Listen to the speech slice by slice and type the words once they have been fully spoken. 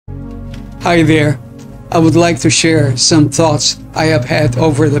Hi there. I would like to share some thoughts I have had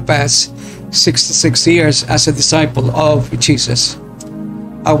over the past 66 years as a disciple of Jesus,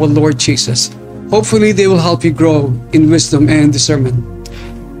 our Lord Jesus. Hopefully, they will help you grow in wisdom and discernment.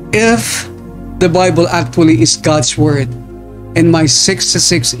 If the Bible actually is God's Word, and my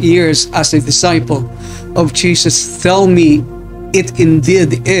 66 years as a disciple of Jesus tell me it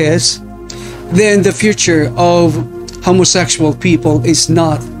indeed is, then the future of homosexual people is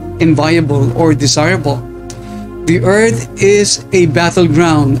not inviolable or desirable. The earth is a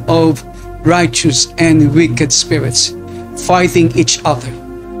battleground of righteous and wicked spirits fighting each other.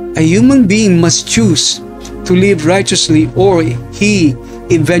 A human being must choose to live righteously, or he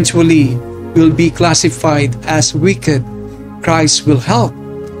eventually will be classified as wicked. Christ will help,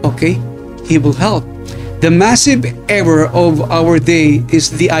 okay? He will help. The massive error of our day is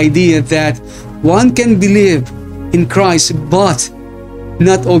the idea that one can believe in Christ but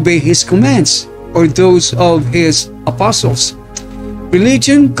not obey His commands or those of His apostles.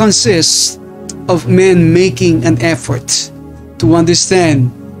 Religion consists of men making an effort to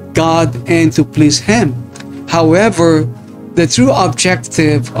understand God and to please Him. However, the true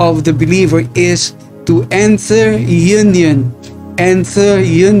objective of the believer is to enter union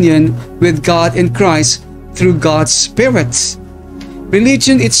with God and Christ through God's Spirit.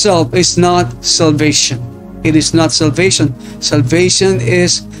 Religion itself is not salvation. It is not salvation. Salvation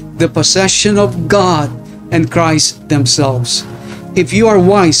is the possession of God and Christ themselves. If you are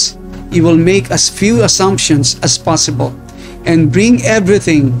wise, you will make as few assumptions as possible and bring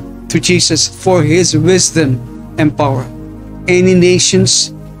everything to Jesus for His wisdom and power. Any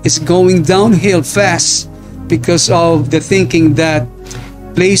nations is going downhill fast because of the thinking that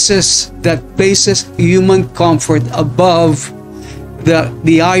places human comfort above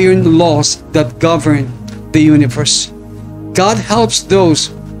the iron laws that govern the universe. God helps those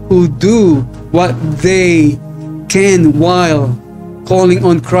who do what they can while calling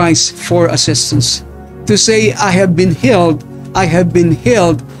on Christ for assistance. To say, I have been healed,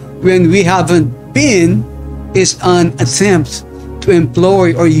 when we haven't been, is an attempt to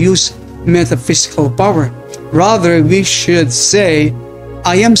employ or use metaphysical power. Rather, we should say,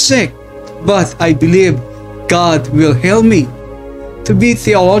 I am sick, but I believe God will heal me. To be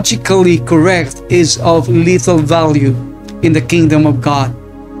theologically correct is of little value in the kingdom of God.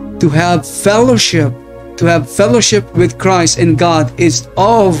 To have fellowship with Christ and God is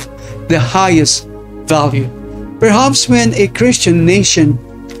of the highest value. Perhaps when a Christian nation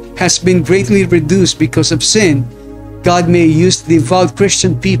has been greatly reduced because of sin, God may use devout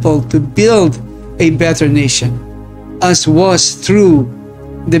Christian people to build a better nation, as was through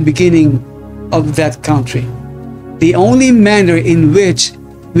the beginning of that country. The only manner in which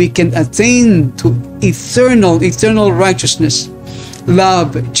we can attain to eternal righteousness,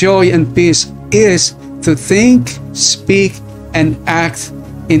 love, joy, and peace is to think, speak, and act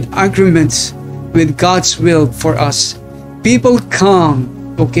in agreement with God's will for us. People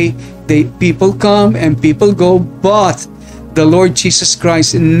come, okay? People come and people go, but the Lord Jesus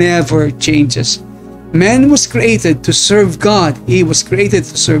Christ never changes. Man was created to serve God. He was created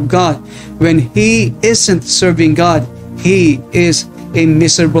to serve God. When he isn't serving God, he is a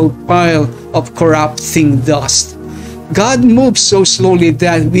miserable pile of corrupting dust. God moves so slowly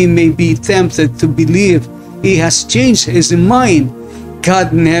that we may be tempted to believe He has changed His mind.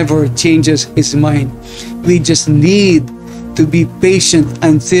 God never changes His mind. We just need to be patient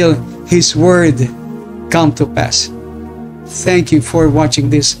until His word come to pass. Thank you for watching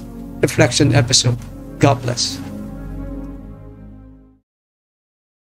this reflection episode. God bless.